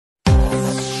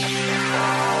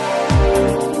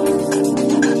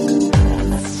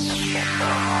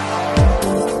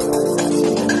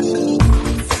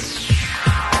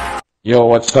Yo,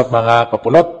 what's up mga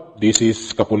kapulot? This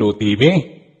is Kapulo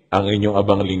TV, ang inyong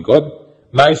abang lingkod.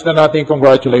 Nice na natin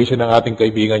congratulations ng ating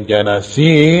kaibigan dyan na si...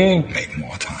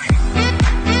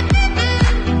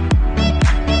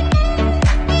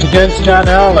 Si Jinz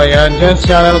Channel. Ayan, Jinz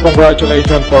Channel,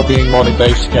 congratulations for being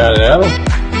monetized channel.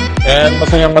 And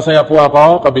masayang-masaya po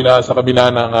ako sa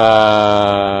kabila ng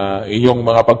iyong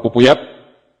mga pagpupuyat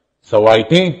sa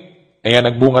YT. Ayan,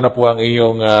 nagbunga na po ang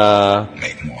iyong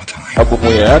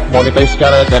pagpupuyat. Monetized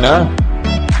channel ka na.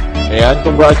 Ayan,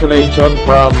 congratulations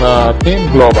from Team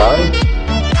Global.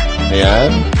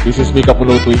 Ayan, this is me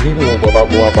Kapulo TV.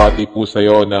 Bumabati po sa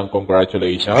iyo ng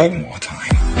congratulations.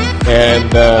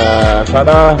 And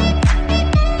sana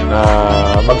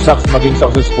maging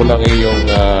successful ang iyong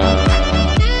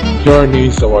journey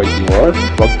sa YT world.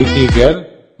 Huwag titigil.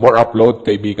 More upload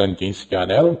kaibigan Jinz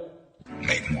Channel.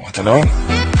 Ano?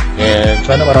 And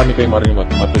sana marami kayong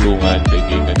matulungan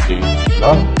kaibigan Jinz.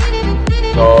 No?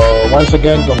 So, once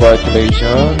again,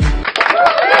 congratulations.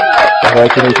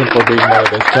 Congratulations for being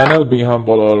monetized channel. Be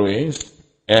humble always.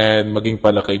 And maging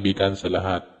pala kaibigan sa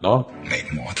lahat. No?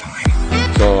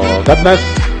 So, God bless.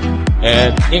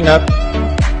 And ingat.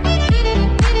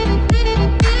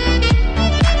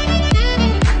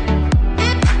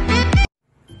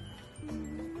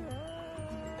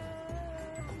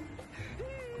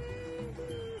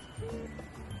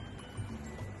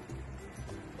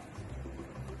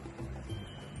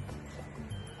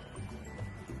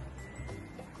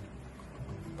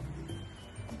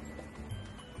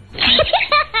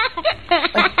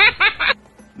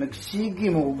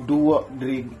 Nagsige mo og duwa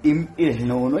diri email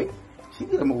nonoy.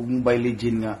 Sige ra mo og Mobile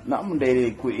Legend nga. Naamon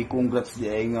dai ko i-congrats di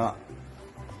ay nga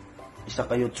isa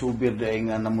ka YouTuber dai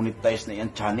nga na-monetize na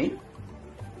iyang channel.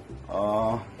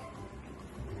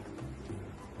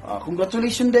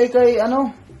 Congratulations dai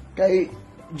kay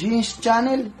Jinz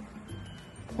Channel.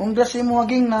 Congrats mo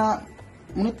aging na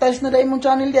monetize na dai mong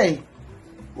channel dai.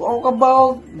 Wow ka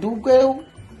baw dugaw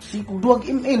si duwag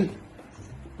email.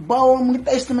 Baw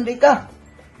monetize naman dai ka.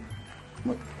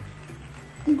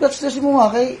 Congrats na si mo nga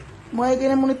kay mga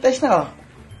kayo na monetize na ka.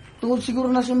 Tungod siguro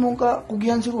na si mong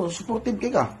kugihan siguro. Supportive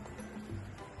kay ka.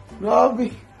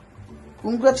 Grabe.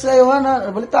 Congrats na yun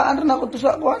ha. Balitaan rin ako to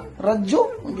sa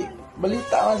radyo.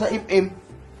 Balita sa FM.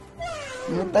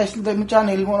 Monetize na tayo mo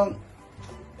channel mo lang.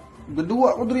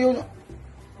 Gaduwa ko diri yun.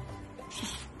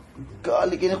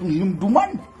 Gali kayo na kong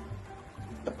hinumduman.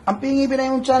 Ang pingi ba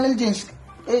na yung channel, Jinz?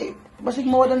 Basig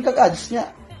mawalan kag ads niya.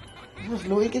 Tapos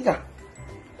luwi ka.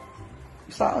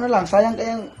 Sao na lang, sayang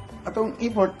kayang atong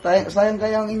effort, sayang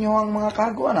kayang inyong mga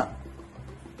kago,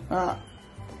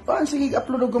 sige,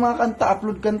 upload og mga kanta,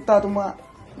 upload kanta, itong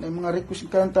mga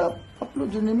request kanta,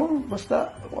 upload yun mo,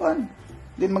 basta,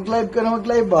 then mag-live ka na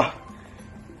mag-live ba?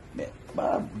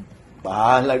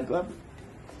 Bahalag ka.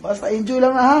 Basta enjoy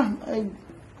lang na ha. Ay,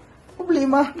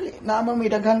 problema, naman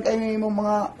may daghan kayo may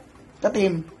mga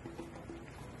ka-team.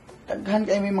 Daghan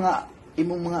kayo may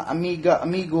imong mga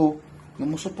amigo, nga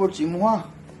mo support si imo ha.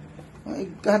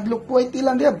 Kahadlok ko IT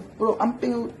lang diya. Pero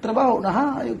amping trabaho na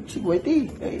ha. Ayun si YT.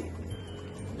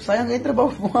 Sayang kayo trabaho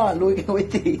mo ha. Luwi kayo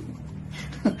YT.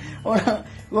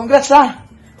 Congrats ha.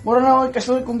 Mura na ako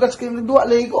kasunod. Congrats kayo nagduwa.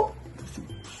 Lay ko.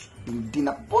 Hindi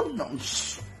na po.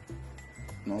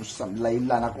 Sa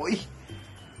Layla na ko eh.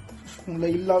 Kung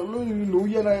Layla.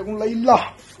 Luya na kung Layla.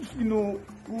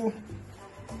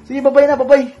 Sige, babay na.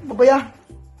 Babay ha.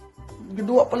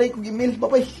 Gaduwa pala yung email.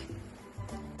 Babay.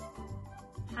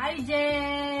 Hi,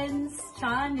 Jinz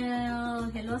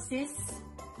Channel. Hello, sis.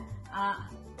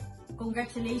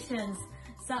 Congratulations.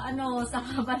 Sa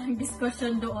haba ng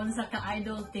discussion doon sa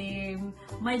ka-idol team,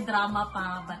 may drama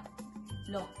pa. But,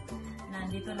 look,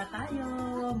 nandito na tayo.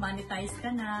 Monetize ka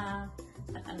na.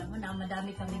 At alam mo na, madami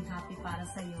kaming happy para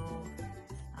sa'yo.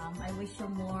 I wish you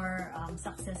more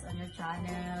success on your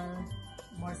channel.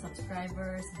 More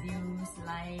subscribers, views,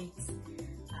 likes.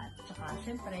 At saka,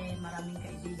 syempre, maraming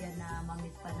kaibigan na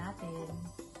mamit pa natin.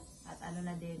 At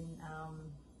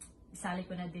isali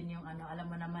ko na din yung alam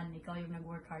mo naman, ikaw yung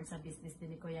nag-work hard sa business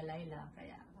din ni Kuya Laila.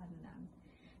 Kaya,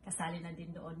 kasali na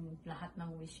din doon lahat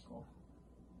ng wish ko.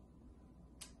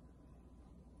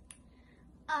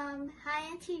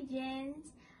 Hi, Auntie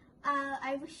Jinz.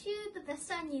 I wish you the best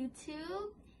on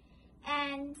YouTube.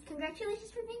 And congratulations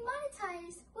for being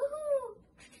monetized. Woohoo!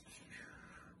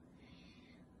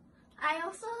 I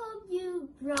also hope you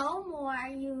grow more.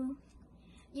 You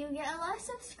get a lot of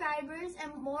subscribers and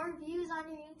more views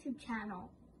on your YouTube channel.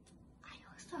 I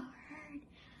also heard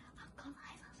Uncle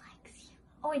Lila likes you.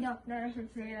 Oh wait, no, I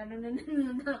should say that. No.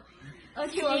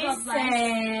 Okay, She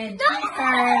said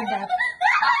that.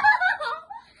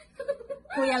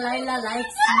 Kuya Laila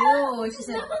likes you. She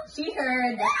said, she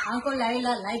heard that Uncle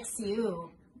Laila likes you.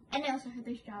 And I also heard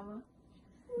there's Java.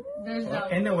 There's Well,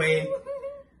 a... anyway,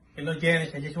 hello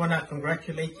Janice, I just want to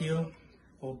congratulate you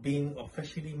for being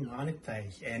officially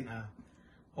monetized, and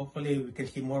hopefully we can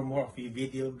see more and more of your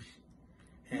videos,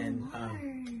 and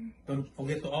don't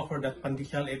forget to offer that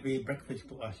pandesal every breakfast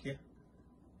to us, yeah,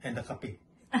 and the kape.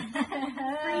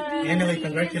 Anyway,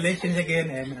 congratulations again,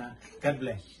 and God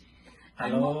bless.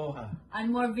 Aloha.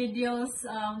 And more videos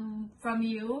from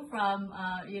you, from,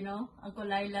 Uncle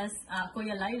Laila's,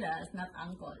 Kuya Laila's, not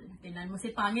Uncle. Tinan mo si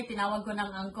Pangit, tinawag ko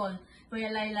ng Uncle. Kuya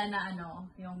Laila na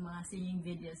yung mga singing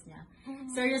videos niya.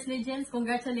 Seriously, Jinz,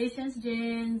 congratulations,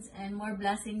 Jinz, and more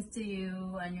blessings to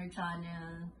you and your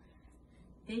channel.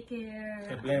 Take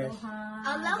care. God bless. Aloha.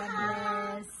 Aloha. God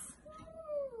bless.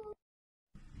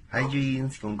 Hi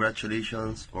Jeans,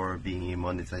 congratulations for being a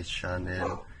monetized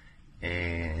channel,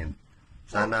 and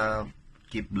sana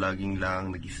keep vlogging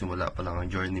lang, nagsisimula pa lang ang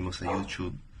journey mo sa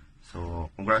YouTube. So,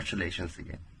 congratulations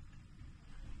again.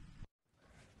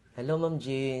 Hello Ma'am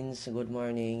Jeans, good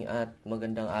morning at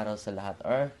magandang araw sa lahat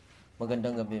or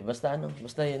magandang gabi. Basta yun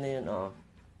na yun,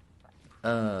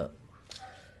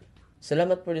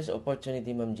 salamat for this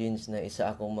opportunity Ma'am Jeans na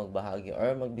isa akong magbahagi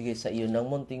or magbigay sa iyo ng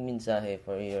munting mensahe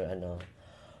for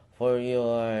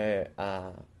your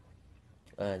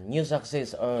new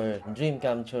success or dream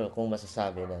come true kung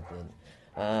masasabi natin.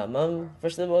 Ma'am,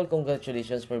 first of all,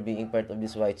 congratulations for being part of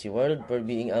this YT world, for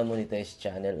being a monetized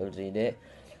channel already.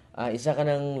 Isa ka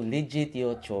ng legit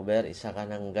YouTuber, isa ka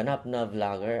ng ganap na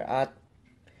vlogger, at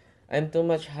I'm too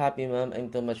much happy ma'am, I'm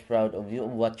too much proud of you,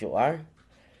 of what you are.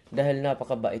 Dahil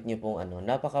napakabait niyo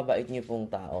pong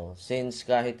tao. Since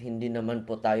kahit hindi naman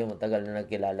po tayo matagal na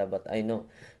nagkilala, but I know,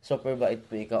 super bait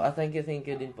po ikaw. Thank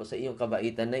you din po sa iyong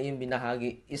kabaitan na iyong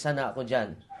binahagi. Isa na ako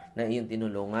dyan na iyong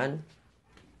tinulungan.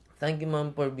 Thank you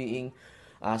ma'am for being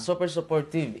super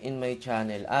supportive in my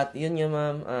channel. At yun nga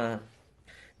ma'am,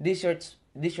 this short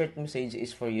message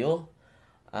is for you.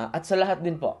 At sa lahat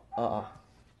din po.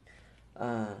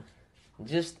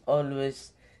 Just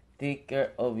always take care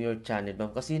of your channel,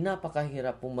 ma'am. Kasi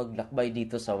napakahirap pong maglakbay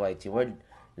dito sa YT World.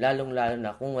 Lalong-lalo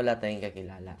na kung wala tayong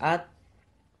kakilala. At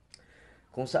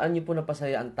kung saan nyo po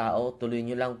napasaya ang tao, tuloy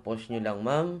nyo lang, post nyo lang,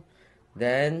 ma'am.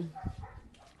 Then,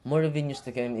 more revenues to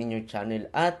come in your channel.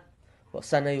 At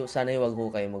sana'y wag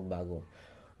ho kayo magbago.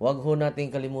 Wag ho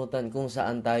natin kalimutan kung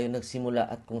saan tayo nagsimula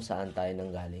at kung saan tayo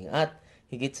nanggaling. At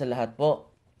higit sa lahat po,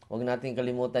 huwag natin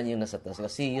kalimutan yung nasa taas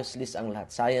kasi useless ang lahat.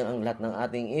 Sayang ang lahat ng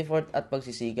ating effort at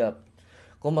pagsisikap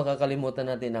kung makakalimutan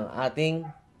natin ang ating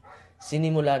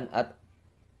sinimulan at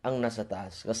ang nasa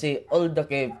taas. Kasi all the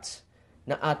gifts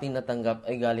na ating natanggap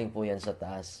ay galing po yan sa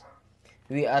taas.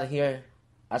 We are here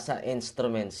as a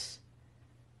instruments.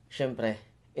 Siyempre,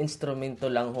 instrumento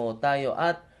lang ho tayo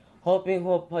at hoping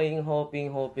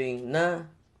na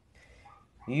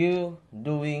you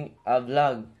doing a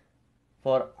vlog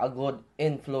for a good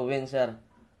influencer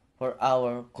for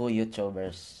our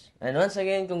co-YouTubers. And once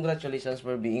again, congratulations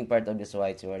for being part of this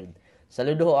YT world.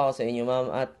 Saludo ho ako sa inyo,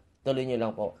 ma'am, at tuloy nyo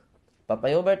lang po. Papa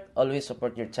Hubert, always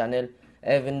support your channel,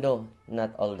 even though not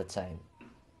all the time.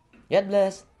 God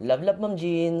bless. Love, Ma'am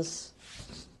Jeans.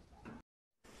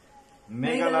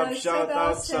 Mega love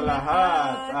shoutout sa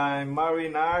lahat. I'm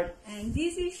Marinard. And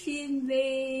this is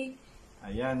Shinbei.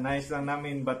 Ayan, nice lang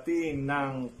namin batiin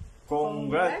ng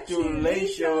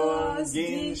congratulations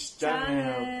Jinz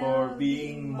channel for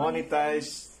being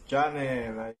monetized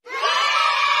channel.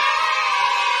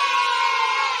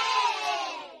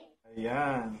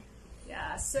 Ayan.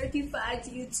 Yeah, certified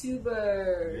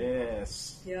YouTuber.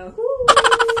 Yes. Yahoo!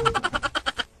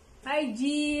 Hi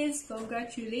Jinz,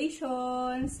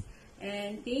 congratulations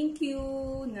and thank you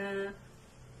na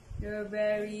you're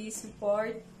very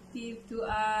supportive to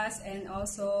us and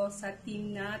also sa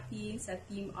team natin, sa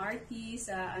team artist,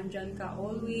 andyan ka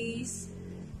always.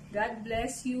 God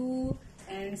bless you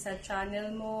and sa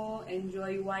channel mo,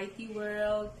 enjoy YT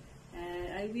World,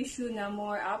 and I wish you na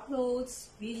more uploads,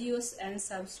 videos, and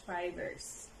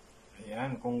subscribers.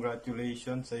 Ayan,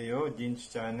 congratulations sa iyo,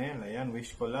 Jinz channel. Ayan,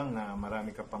 wish ko lang na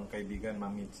marami ka pang kaibigan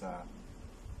mamit sa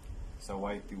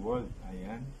YT World.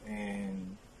 Ayan,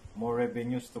 and more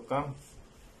revenues to come.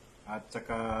 At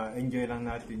saka enjoy lang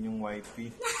natin yung YT.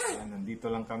 Ayan, nandito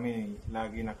lang kami,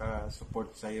 lagi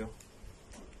nakasupport sa iyo.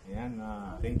 Ayan,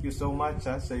 thank you so much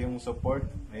sa yung support.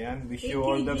 Ayan, wish you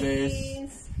all the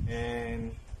best.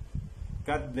 And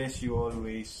God bless you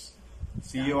always.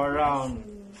 See you around.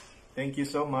 Thank you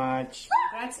so much.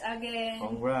 Congrats again.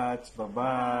 Congrats.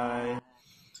 Bye-bye.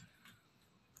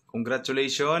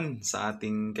 Congratulations sa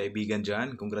ating kaibigan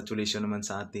dyan. Congratulations naman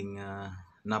sa ating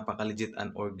napaka-legit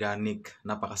and organic,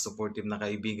 napaka-supportive na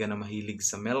kaibigan na mahilig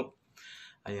sa milk.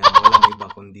 Ayan, walang iba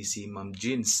kundi si Ma'am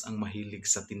Jinz ang mahilig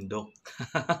sa tindok.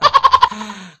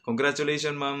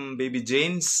 Congratulations Ma'am Baby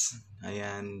James.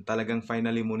 Ayan, talagang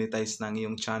finally monetize na ang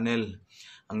iyong channel.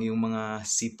 Ang iyong mga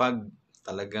sipag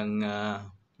talagang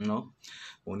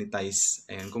monetize.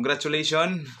 Ayan,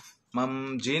 congratulations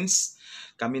Ma'am Jinz.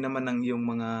 Kami naman ng iyong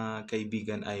mga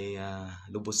kaibigan ay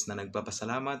lubos na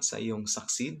nagpapasalamat sa iyong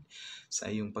succeed, sa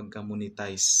iyong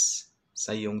pagka-monetize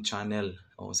sa iyong channel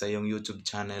o sa iyong YouTube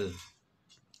channel.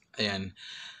 Ayan,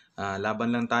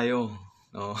 laban lang tayo.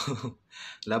 Oh.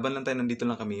 Laban lang tayo, nandito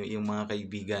lang kami, yung mga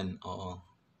kaibigan. Oo.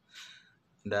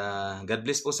 God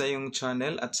bless po sa iyong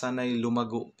channel at sana'y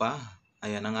lumago pa.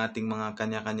 Ayan, ang ating mga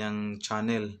kanya-kanyang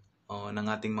channel ng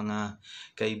ating mga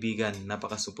kaibigan.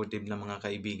 Napaka-supportive na mga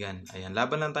kaibigan. Ayan,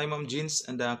 laban lang tayo Ma'am Jinz,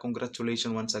 and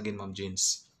congratulations once again Ma'am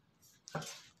Jinz.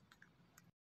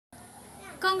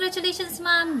 Congratulations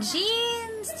Ma'am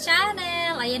Jinz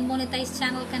channel! Ayan, monetize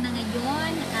channel ka na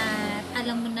ngayon at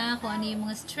alam mo na kung ano yung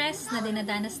mga stress na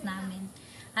dinadanas namin.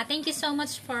 Thank you so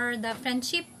much for the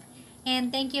friendship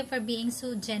and thank you for being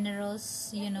so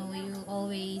generous. You know, you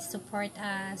always support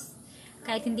us.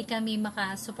 Kahit hindi kami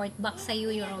maka-support back sa you,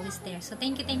 you're always there. So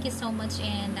thank you so much,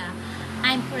 and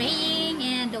I'm praying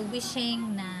and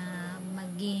wishing na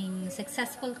maging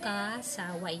successful ka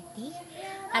sa YT.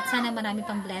 At sana marami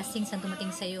pang blessings ang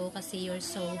dumating sa iyo kasi you're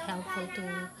so helpful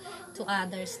to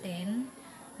others din.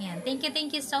 Yan. Thank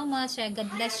you so much. God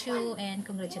bless you and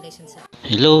congratulations.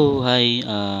 Hello, hi.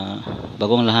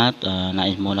 Bagong lahat,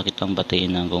 nais muna kitang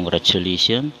batiin ng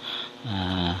congratulations.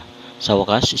 Sa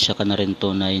wakas, isa ka na rin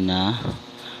tunay na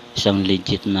isang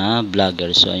legit na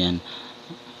vlogger. So ayan,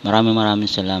 maraming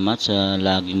salamat sa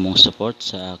lagi mong support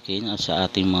sa akin at sa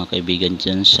ating mga kaibigan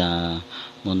dyan sa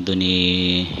mundo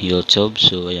ni YouTube.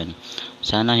 So ayan,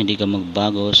 sana hindi ka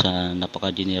magbago sa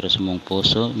napaka-generous mong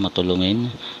puso,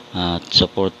 matulungin at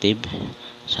supportive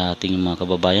sa ating mga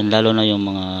kababayan, lalo na yung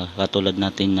mga katulad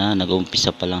natin na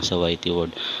nag-uumpisa pa lang sa YT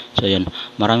World. So ayan,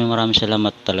 maraming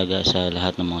salamat talaga sa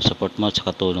lahat ng mga support mo at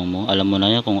sa katulong mo. Alam mo na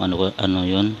yan kung ano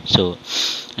yun. So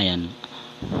ayan,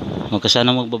 huwag ka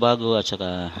sana magbabago at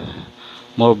saka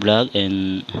more vlog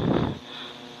and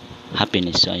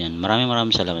happiness. So ayan,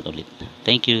 maraming salamat ulit.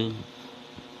 Thank you.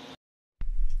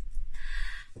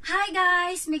 Hi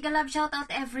guys, mega love shout out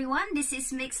everyone. This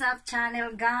is Mix Up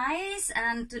Channel guys,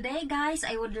 and today guys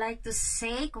I would like to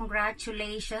say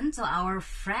congratulations to our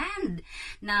friend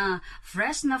na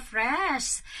fresh.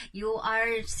 You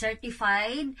are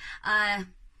certified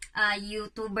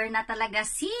YouTuber na talaga,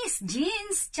 sis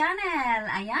Jinz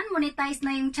channel. Ayan, monetize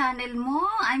na yung channel mo.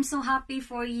 I'm so happy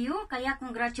for you. Kaya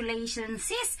congratulations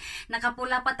sis.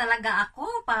 Nakapula pa talaga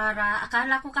ako para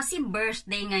akala ko kasi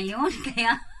birthday ngayon.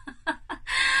 Kaya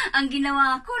ang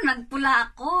ginawa ko,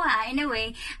 nagpula ako.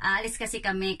 Anyway, alis kasi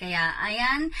kami. Kaya,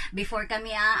 ayan, before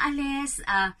kami aalis,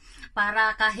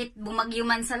 para kahit bumagyo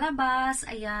man sa labas,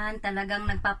 ayan, talagang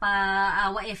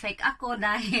nagpapa-awa effect ako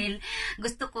dahil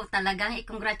gusto ko talagang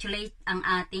i-congratulate ang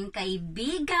ating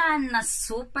kaibigan na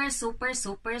super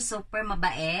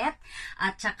mabait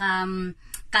at saka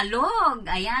kalog.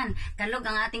 Ayan, kalog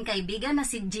ang ating kaibigan na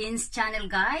si Jinz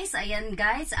channel guys. Ayan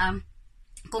guys,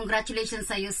 congratulations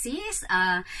sa iyo sis.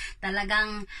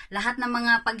 Talagang lahat ng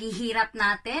mga paghihirap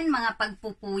natin, mga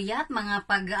pagpupuyat, mga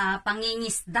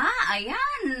pangingisda,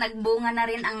 ayan, nagbunga na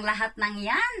rin ang lahat ng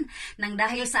yan. Nang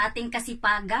dahil sa ating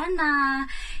kasipagan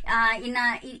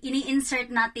na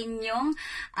ini-insert natin yung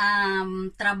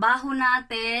trabaho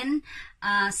natin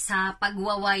sa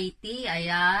pagwa-YT.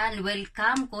 Ayan,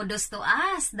 welcome, kudos to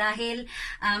us dahil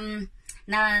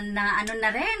na ano na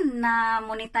rin, na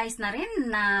monetize na rin,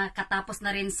 na katapos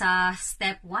na rin sa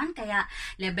step 1, kaya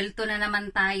level 2 na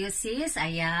naman tayo sis.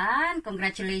 Ayan,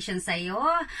 congratulations sa iyo.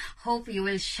 Hope you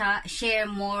will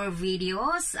share more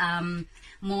videos,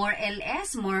 more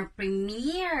LS, more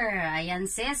premiere. Ayan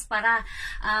sis, para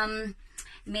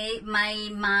may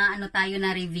ano tayo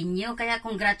na revenue. Kaya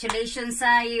congratulations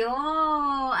sa iyo.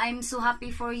 I'm so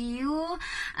happy for you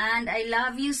and I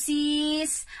love you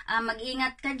sis.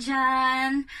 Mag-ingat ka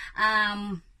dyan.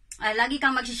 Lagi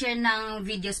kang mag-share ng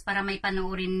videos para may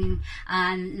panoorin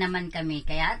naman kami.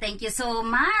 Kaya thank you so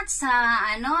much sa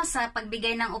sa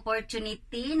pagbigay ng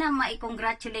opportunity na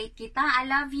mai-congratulate kita. I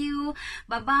love you.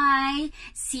 Bye-bye.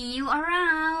 See you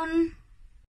around.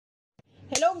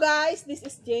 Hello guys, this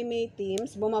is Jamie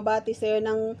Teams. Bumabati sa'yo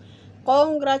ng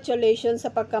congratulations sa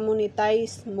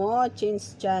pagka-monetize mo,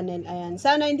 Jinz channel. Ayan,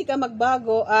 sana hindi ka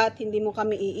magbago at hindi mo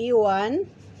kami iiwan.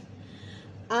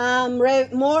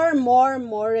 More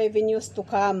revenues to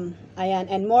come.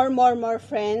 Ayan, and more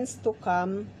friends to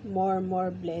come.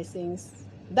 More blessings.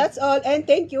 That's all, and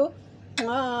thank you.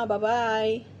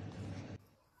 Bye-bye.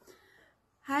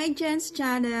 Hi, Jen's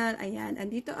Channel. Ayan,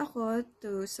 andito ako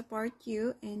to support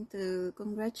you and to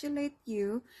congratulate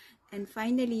you. And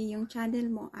finally, yung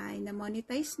channel mo ay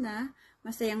na-monetize na.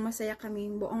 Masayang-masaya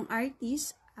kaming buong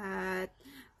artist. At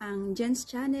ang Jen's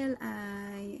Channel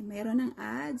ay mayroon ng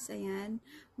ads. Ayan,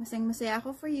 masayang-masaya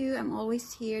ako for you. I'm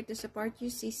always here to support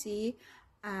you, Sisi.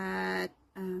 At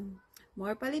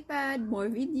more palipad, more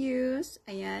videos.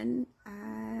 Ayan,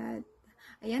 at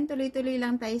ayan, tuloy-tuloy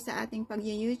lang tayo sa ating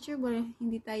pag-YouTube.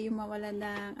 Hindi tayo mawalan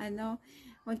ng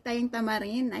huwag tayong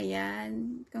tamarin.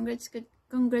 Ayan.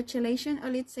 Congratulations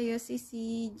ulit sa iyo,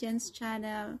 Sisi, Jen's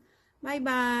Channel.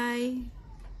 Bye-bye!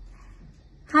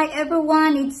 Hi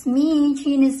everyone, it's me,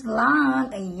 Chinese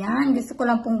Vlog. Ayan, gusto ko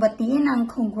lang pong batiin ang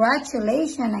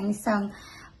congratulations ng isang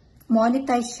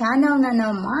monetized channel na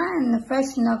naman.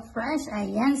 Fresh na fresh.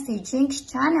 Ayan, si Jinx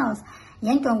Channels.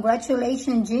 Yan,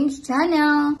 congratulations, Jinx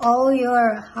Channel. All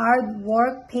your hard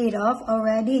work paid off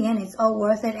already. Yan, it's all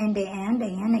worth it in the end.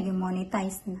 Ayan, naging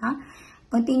monetize na.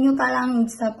 Continue ka lang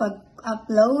sa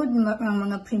pag-upload ng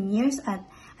mga premieres at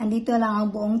andito lang ang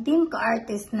buong team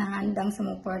ka-artist na handang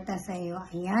sumuporta sa iyo.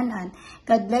 Ayan, and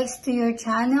God bless to your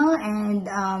channel and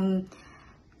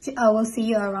I will see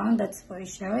you around, that's for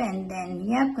sure. And then,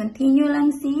 yep, continue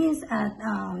lang sis at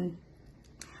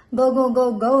go, go,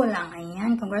 go, go lang.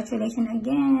 Ayan, congratulations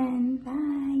again.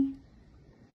 Bye!